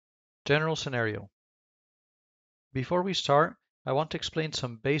General scenario. Before we start, I want to explain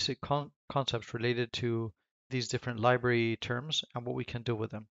some basic concepts related to these different library terms and what we can do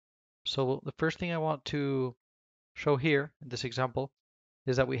with them. So the first thing I want to show here in this example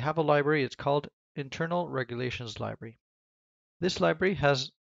is that we have a library. It's called Internal Regulations Library. This library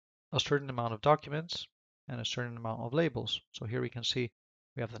has a certain amount of documents and a certain amount of labels. So here we can see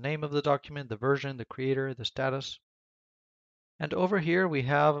we have the name of the document, the version, the creator, the status. And over here we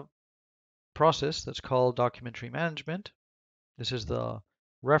have a process that's called documentary management. This is the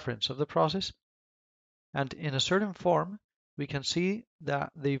reference of the process. And in a certain form, we can see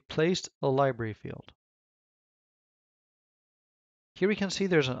that they've placed a library field. Here we can see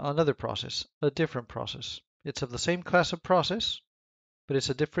there's another process, a different process. It's of the same class of process, but it's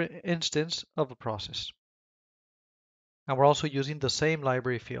a different instance of a process. And we're also using the same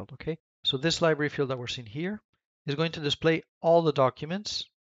library field, okay? So this library field that we're seeing here is going to display all the documents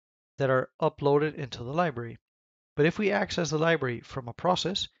that are uploaded into the library. But if we access the library from a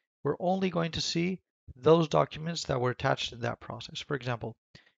process, we're only going to see those documents that were attached in that process. For example,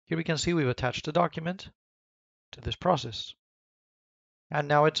 here we can see we've attached a document to this process. And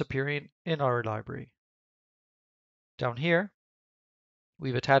now it's appearing in our library. Down here,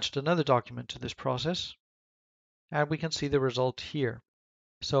 we've attached another document to this process, and we can see the result here.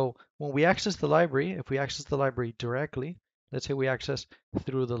 So when we access the library, if we access the library directly, let's say we access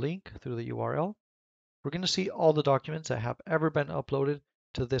through the link, through the URL, we're going to see all the documents that have ever been uploaded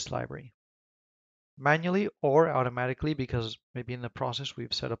to this library. Manually or automatically, because maybe in the process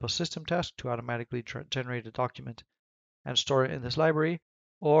we've set up a system task to automatically generate a document and store it in this library,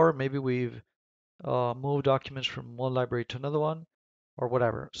 or maybe we've moved documents from one library to another one, or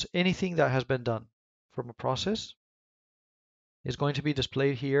whatever. So anything that has been done from a process is going to be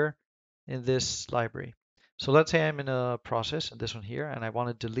displayed here in this library. So let's say I'm in a process, this one here, and I want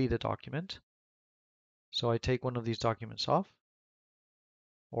to delete a document. So I take one of these documents off,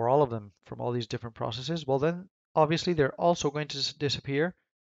 or all of them from all these different processes. Well, then obviously they're also going to disappear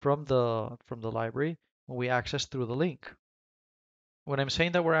from the library when we access through the link. When I'm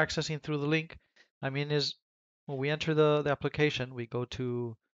saying that we're accessing through the link, I mean is when we enter the application, we go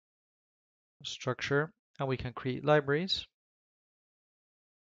to structure and we can create libraries.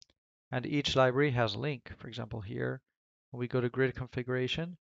 And each library has a link. For example, here, when we go to grid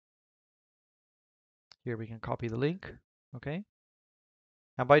configuration, here we can copy the link, okay?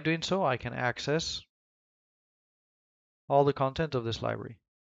 And by doing so, I can access all the content of this library.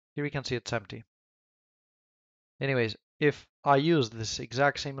 Here we can see it's empty. Anyways, if I use this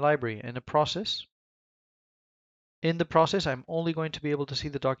exact same library in a process, in the process, I'm only going to be able to see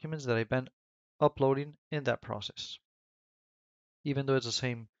the documents that I've been uploading in that process, even though it's the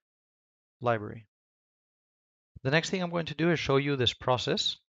same library. The next thing I'm going to do is show you this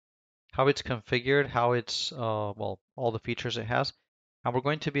process, how it's configured, how it's, well, all the features it has. And we're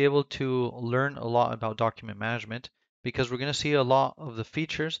going to be able to learn a lot about document management because we're going to see a lot of the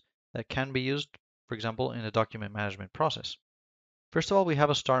features that can be used, for example, in a document management process. First of all, we have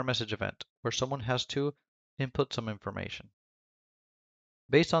a start message event where someone has to input some information.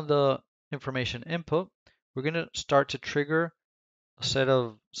 Based on the information input, we're going to start to trigger a set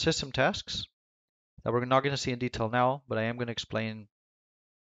of system tasks that we're not going to see in detail now, but I am going to explain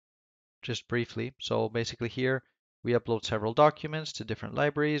just briefly. So basically here, we upload several documents to different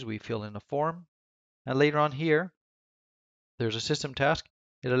libraries, we fill in a form, and later on here, there's a system task.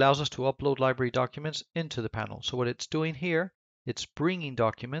 It allows us to upload library documents into the panel. So what it's doing here, it's bringing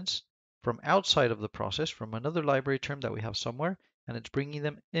documents from outside of the process, from another library term that we have somewhere, and it's bringing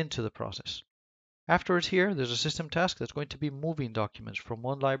them into the process. Afterwards here, there's a system task that's going to be moving documents from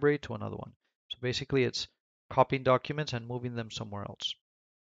one library to another one. So basically it's copying documents and moving them somewhere else.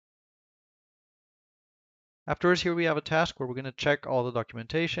 Afterwards here we have a task where we're going to check all the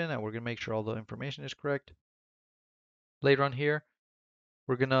documentation and we're going to make sure all the information is correct. Later on here,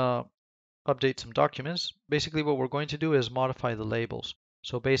 we're going to update some documents. Basically what we're going to do is modify the labels.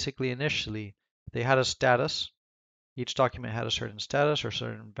 So basically initially they had a status. Each document had a certain status or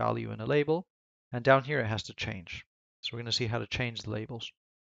certain value in a label. And down here it has to change. So we're going to see how to change the labels.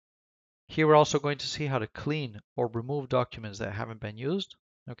 Here we're also going to see how to clean or remove documents that haven't been used.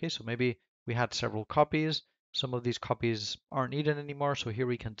 Okay, so maybe we had several copies. Some of these copies aren't needed anymore, so here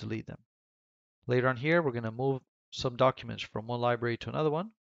we can delete them. Later on here, we're going to move some documents from one library to another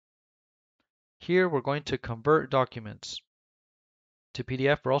one. Here we're going to convert documents to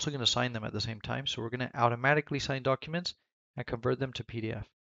PDF. We're also going to sign them at the same time, so we're going to automatically sign documents and convert them to PDF.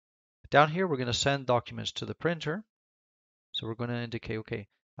 Down here, we're going to send documents to the printer. So we're going to indicate, okay,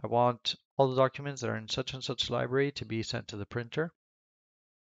 I want all the documents that are in such and such library to be sent to the printer.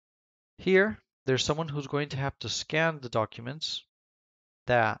 Here, there's someone who's going to have to scan the documents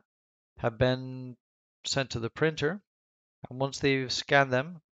that have been sent to the printer. And once they've scanned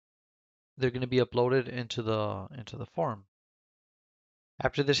them, they're going to be uploaded into the form.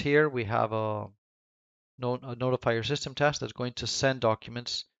 After this here, we have a notify your system task that's going to send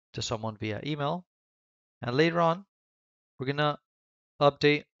documents to someone via email. And later on, we're going to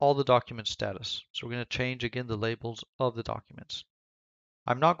update all the document status. So we're going to change again the labels of the documents.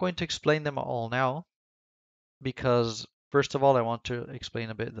 I'm not going to explain them all now because first of all, I want to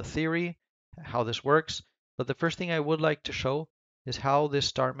explain a bit the theory, how this works. But the first thing I would like to show is how this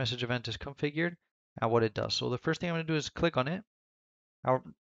start message event is configured and what it does. So the first thing I'm going to do is click on it.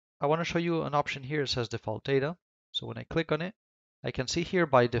 I want to show you an option here. It says default data. So when I click on it, I can see here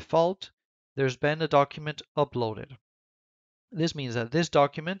by default, there's been a document uploaded. This means that this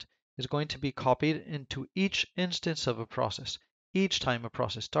document is going to be copied into each instance of a process. Each time a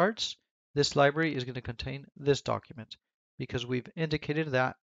process starts, this library is going to contain this document because we've indicated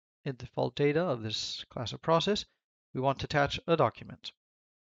that in default data of this class of process, we want to attach a document.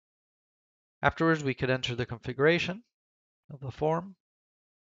 Afterwards, we could enter the configuration of the form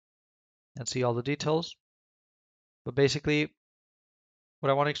and see all the details. But basically, what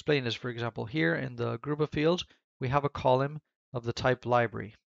I want to explain is, for example, here in the group of fields, we have a column of the type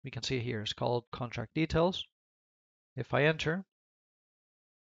library. We can see it here. It's called contract details. If I enter,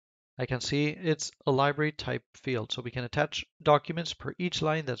 I can see it's a library type field. So we can attach documents per each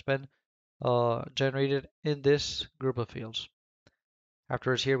line that's been generated in this group of fields.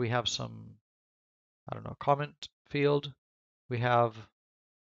 Afterwards here we have some, I don't know, comment field. We have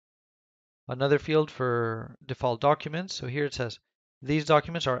another field for default documents. So here it says, these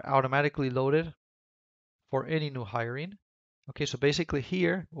documents are automatically loaded for any new hiring. Okay, so basically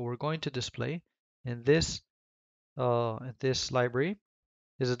here, what we're going to display in this library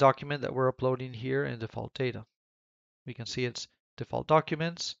is a document that we're uploading here in default data. We can see it's default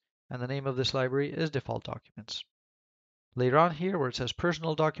documents, and the name of this library is default documents. Later on here, where it says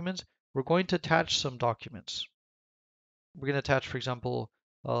personal documents, we're going to attach some documents. We're going to attach, for example,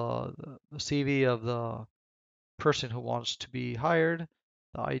 the CV of the person who wants to be hired,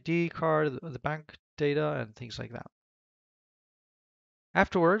 the ID card, the bank data, and things like that.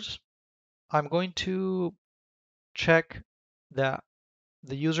 Afterwards, I'm going to check that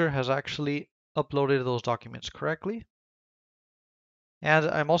the user has actually uploaded those documents correctly. And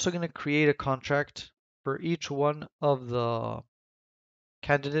I'm also going to create a contract for each one of the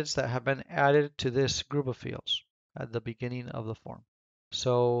candidates that have been added to this group of fields at the beginning of the form.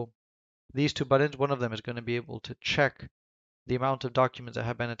 So these two buttons, one of them is going to be able to check the amount of documents that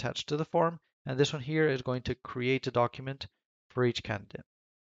have been attached to the form, and this one here is going to create a document for each candidate.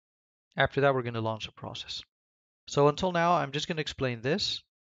 After that, we're going to launch a process. So until now, I'm just going to explain this,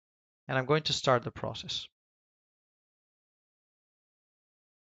 and I'm going to start the process.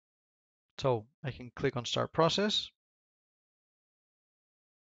 So I can click on Start Process.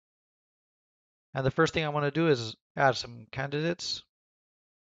 And the first thing I want to do is add some candidates.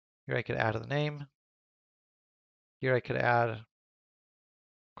 Here I could add the name. Here I could add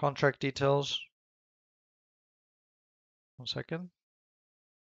contract details. One second.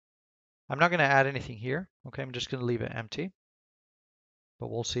 I'm not going to add anything here. Okay, I'm just going to leave it empty. But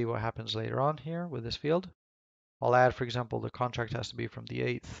we'll see what happens later on here with this field. I'll add, for example, the contract has to be from the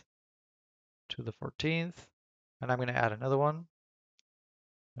 8th to the 14th. And I'm going to add another one.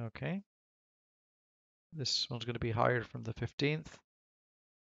 Okay. This one's going to be hired from the 15th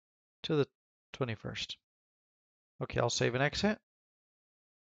to the 21st. Okay, I'll save and exit.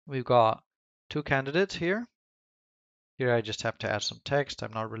 We've got two candidates here. Here I just have to add some text.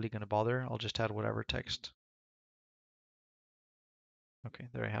 I'm not really going to bother. I'll just add whatever text. Okay,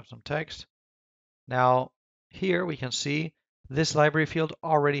 there I have some text. Now here we can see this library field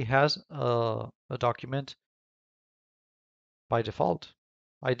already has a document by default.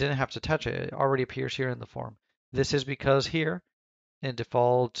 I didn't have to touch it. It already appears here in the form. This is because here in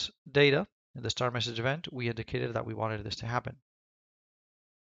default data, in the start message event, we indicated that we wanted this to happen.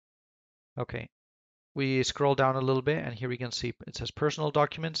 Okay, we scroll down a little bit and here we can see it says personal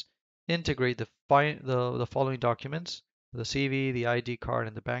documents. Integrate the following documents, the CV, the ID card,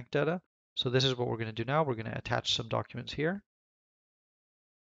 and the bank data. So this is what we're going to do now. We're going to attach some documents here.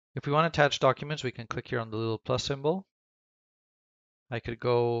 If we want to attach documents, we can click here on the little plus symbol. I could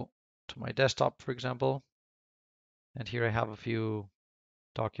go to my desktop, for example, and here I have a few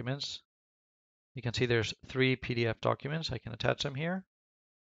documents. You can see there's 3 PDF documents. I can attach them here.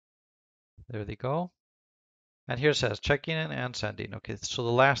 There they go. And here it says checking in and sending. Okay, so the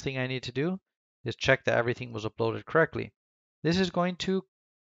last thing I need to do is check that everything was uploaded correctly. This is going to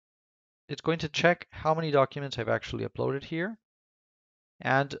it's going to check how many documents I've actually uploaded here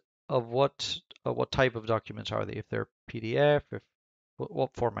and of what type of documents are they, if they're PDF, if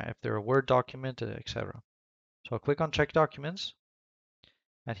what format, if they're a Word document, etc. So I'll click on check documents,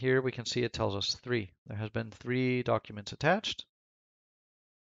 and here we can see it tells us 3. There has been 3 documents attached.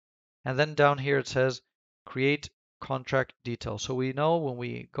 And then down here it says create contract details. So we know when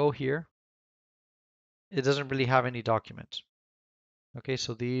we go here, it doesn't really have any documents. Okay,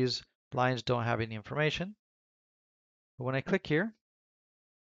 so these lines don't have any information. But when I click here,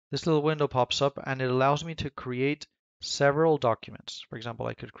 this little window pops up and it allows me to create several documents. For example,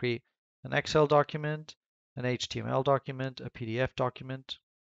 I could create an Excel document, an HTML document, a PDF document,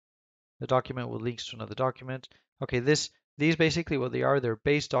 a document with links to another document. Okay, these basically what they are, they're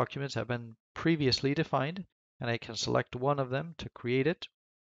base documents have been previously defined, and I can select one of them to create it.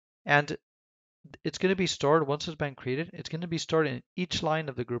 And it's going to be stored, once it's been created, it's going to be stored in each line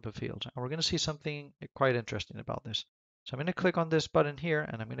of the group of fields. And we're going to see something quite interesting about this. So I'm going to click on this button here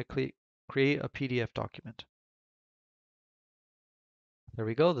and I'm going to create a PDF document. There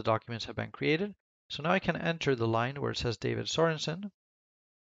we go, the documents have been created. So now I can enter the line where it says David Sorensen,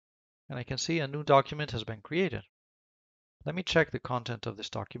 and I can see a new document has been created. Let me check the content of this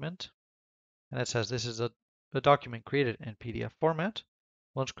document, and it says this is a document created in PDF format.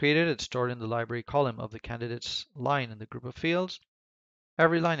 Once created, it's stored in the library column of the candidate's line in the group of fields.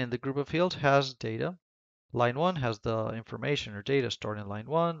 Every line in the group of fields has data. Line 1 has the information or data stored in line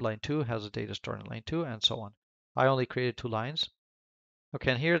 1, line 2 has the data stored in line 2, and so on. I only created 2 lines.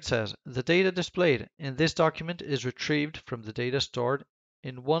 Okay, and here it says, the data displayed in this document is retrieved from the data stored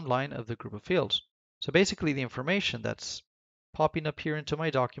in one line of the group of fields. So basically the information that's popping up here into my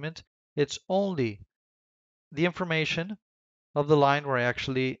document, it's only the information of the line where I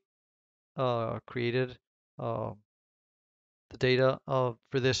actually created the data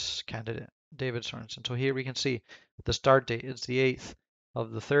for this candidate, David Sorensen. So here we can see the start date is the 8th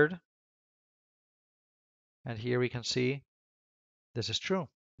of the 3rd. And here we can see this is true,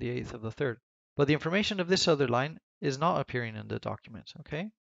 the 8th of the 3rd. But the information of this other line is not appearing in the document, okay?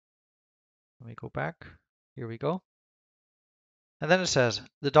 Let me go back. Here we go. And then it says,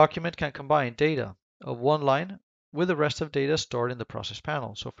 the document can combine data of one line with the rest of data stored in the process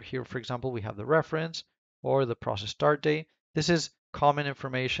panel. So for here, for example, we have the reference or the process start date. This is common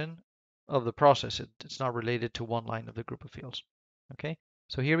information of the process. It's not related to one line of the group of fields, okay?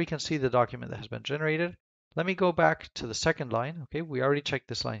 So here we can see the document that has been generated. Let me go back to the second line. Okay, we already checked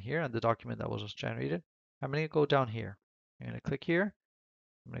this line here and the document that was generated. I'm going to go down here. I'm going to click here.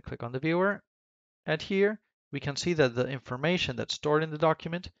 I'm going to click on the viewer. And here we can see that the information that's stored in the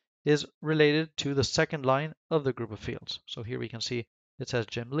document is related to the second line of the group of fields. So here we can see it says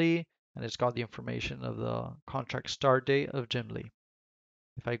Jim Lee and it's got the information of the contract start date of Jim Lee.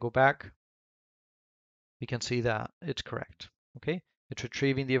 If I go back, we can see that it's correct. Okay, it's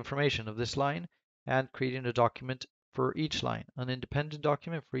retrieving the information of this line and creating a document for each line, an independent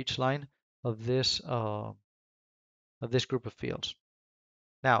document for each line of this group of fields.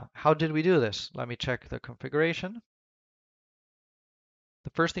 Now, how did we do this? Let me check the configuration. The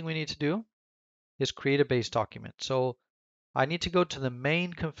first thing we need to do is create a base document. So I need to go to the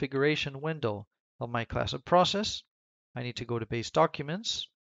main configuration window of my class of process. I need to go to base documents.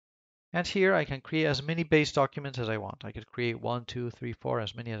 And here I can create as many base documents as I want. I could create 1, 2, 3, 4,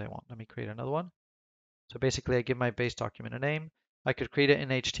 as many as I want. Let me create another one. So basically I give my base document a name. I could create it in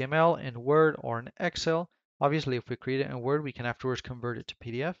HTML, in Word, or in Excel. Obviously, if we create it in Word, we can afterwards convert it to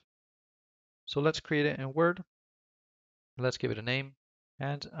PDF. So let's create it in Word. Let's give it a name.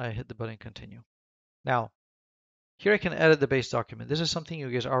 And I hit the button continue. Now, here I can edit the base document. This is something you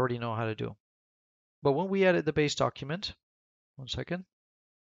guys already know how to do. But when we edit the base document, one second.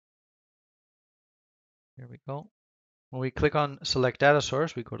 Here we go. When we click on select data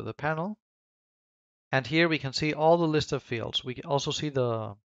source, we go to the panel. And here we can see all the list of fields. We can also see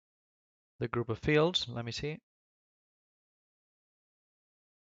the group of fields. Let me see.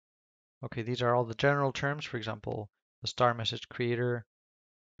 Okay, these are all the general terms. For example, the star message creator,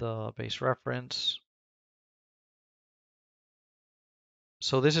 the base reference.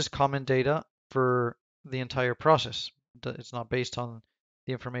 So this is common data for the entire process. It's not based on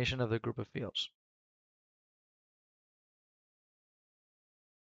the information of the group of fields.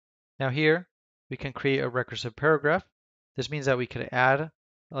 Now here, we can create a recursive paragraph. This means that we could add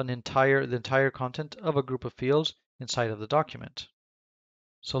the entire content of a group of fields inside of the document.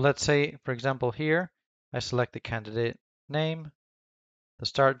 So let's say, for example, here, I select the candidate name, the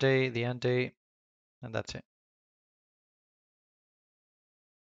start date, the end date, and that's it.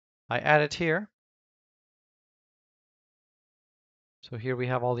 I add it here. So So here we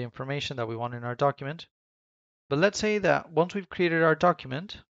have all the information that we want in our document. But let's say that once we've created our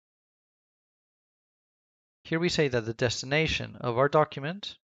document, here we say that the destination of our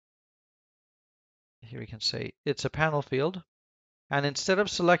document, here we can say it's a panel field. And instead of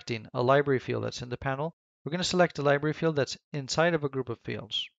selecting a library field that's in the panel, we're going to select a library field that's inside of a group of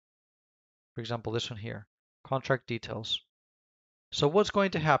fields. For example, this one here, contract details. So what's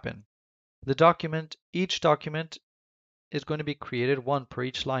going to happen? Each document is going to be created, one per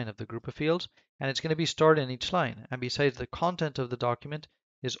each line of the group of fields, and it's going to be stored in each line. And besides, the content of the document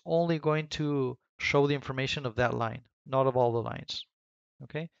is only going to show the information of that line, not of all the lines.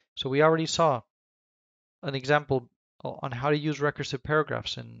 Okay, so we already saw an example on how to use recursive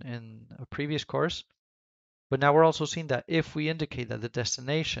paragraphs in a previous course, but now we're also seeing that if we indicate that the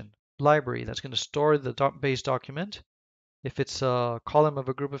destination library that's going to store the base document, if it's a column of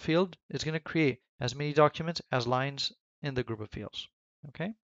a group of fields, it's going to create as many documents as lines in the group of fields.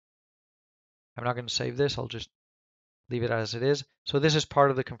 Okay, I'm not going to save this, I'll just leave it as it is. So this is part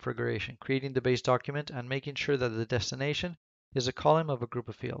of the configuration, creating the base document and making sure that the destination is a column of a group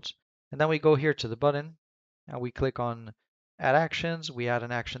of fields. And then we go here to the button and we click on add actions. We add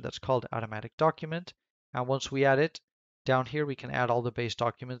an action that's called automatic document. And once we add it, down here we can add all the base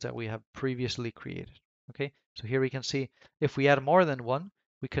documents that we have previously created. Okay, so here we can see if we add more than one,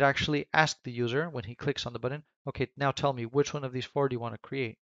 we could actually ask the user when he clicks on the button, okay, now tell me which one of these four do you want to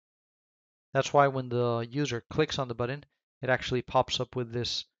create? That's why when the user clicks on the button, it actually pops up with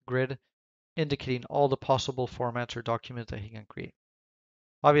this grid indicating all the possible formats or documents that he can create.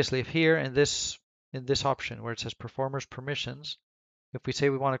 Obviously, if here in this option where it says performers permissions, if we say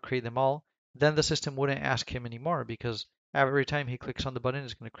we want to create them all, then the system wouldn't ask him anymore because every time he clicks on the button,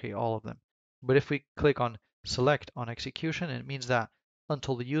 it's going to create all of them. But if we click on select on execution, it means that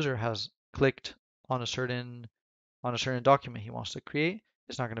until the user has clicked on a certain document he wants to create,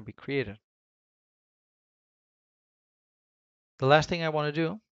 it's not going to be created. The last thing I want to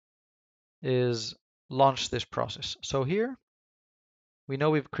do is launch this process. So here we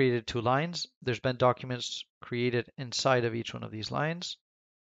know we've created two lines. There's been documents created inside of each one of these lines.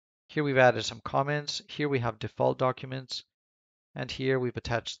 Here we've added some comments. Here we have default documents. And here we've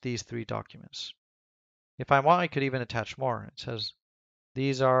attached these three documents. If I want, I could even attach more. It says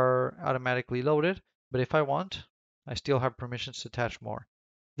these are automatically loaded, but if I want, I still have permissions to attach more.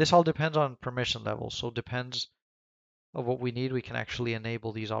 This all depends on permission levels, so it depends on what we need. We can actually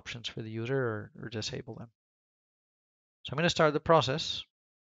enable these options for the user or disable them. So I'm going to start the process.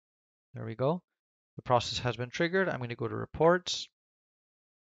 There we go. The process has been triggered. I'm going to go to reports.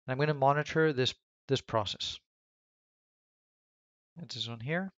 I'm going to monitor this process. It's this one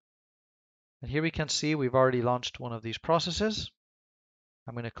here. And here we can see we've already launched one of these processes.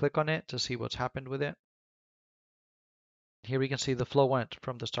 I'm going to click on it to see what's happened with it. Here we can see the flow went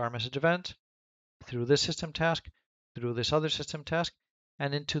from the star message event through this system task, through this other system task,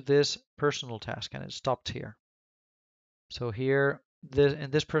 and into this personal task, and it stopped here. So here,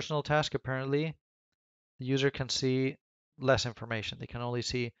 in this personal task, apparently, the user can see less information. They can only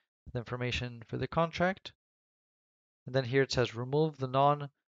see the information for the contract. And then here it says remove the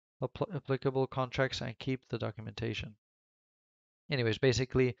non-applicable contracts and keep the documentation. Anyways,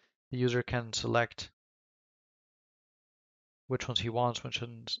 basically, the user can select which ones he wants,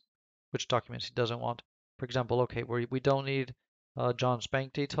 which documents he doesn't want. For example, okay, we don't need John's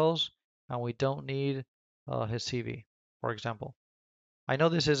bank details and we don't need his CV, for example. I know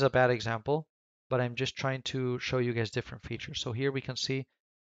this is a bad example, but I'm just trying to show you guys different features. So here we can see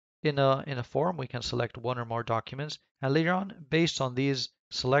in a form, we can select one or more documents, and later on, based on these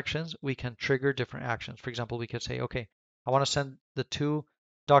selections, we can trigger different actions. For example, we could say, okay, I want to send the two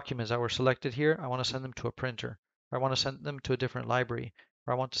documents that were selected here, I want to send them to a printer, or I want to send them to a different library,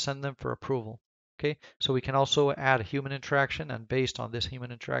 or I want to send them for approval. Okay, so we can also add human interaction, and based on this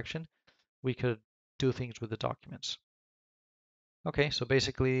human interaction, we could do things with the documents. Okay, so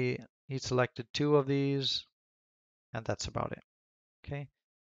basically, he selected two of these, and that's about it. Okay.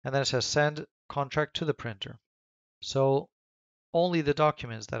 And then it says send contract to the printer. So only the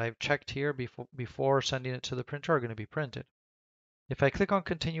documents that I've checked here before sending it to the printer are going to be printed. If I click on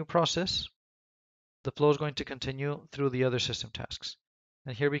continue process, the flow is going to continue through the other system tasks.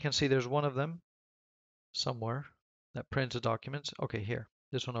 And here we can see there's one of them somewhere that prints the documents. Okay, here,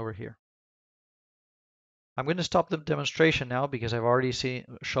 this one over here. I'm going to stop the demonstration now because I've already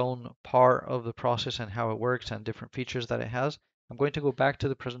shown part of the process and how it works and different features that it has. I'm going to go back to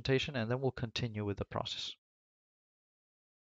the presentation and then we'll continue with the process.